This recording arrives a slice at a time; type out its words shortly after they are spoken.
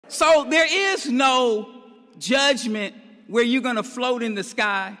So there is no judgment where you're going to float in the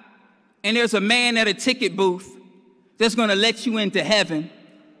sky and there's a man at a ticket booth that's going to let you into heaven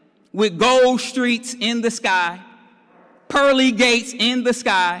with gold streets in the sky, pearly gates in the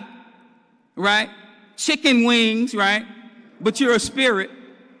sky, right? Chicken wings, right? But you're a spirit.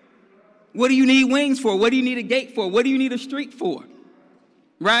 What do you need wings for? What do you need a gate for? What do you need a street for?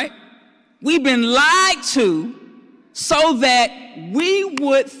 Right? We've been lied to so that we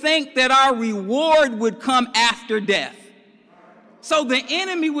would think that our reward would come after death. So the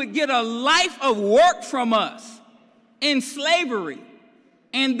enemy would get a life of work from us in slavery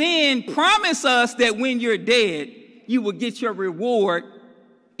and then promise us that when you're dead, you will get your reward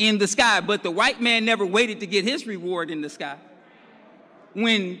in the sky. But the white man never waited to get his reward in the sky.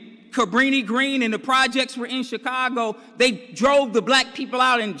 When Cabrini Green and the projects were in Chicago, they drove the black people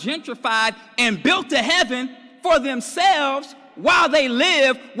out and gentrified and built a heaven for themselves while they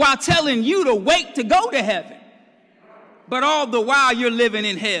live, while telling you to wait to go to heaven. But all the while you're living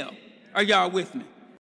in hell. Are y'all with me?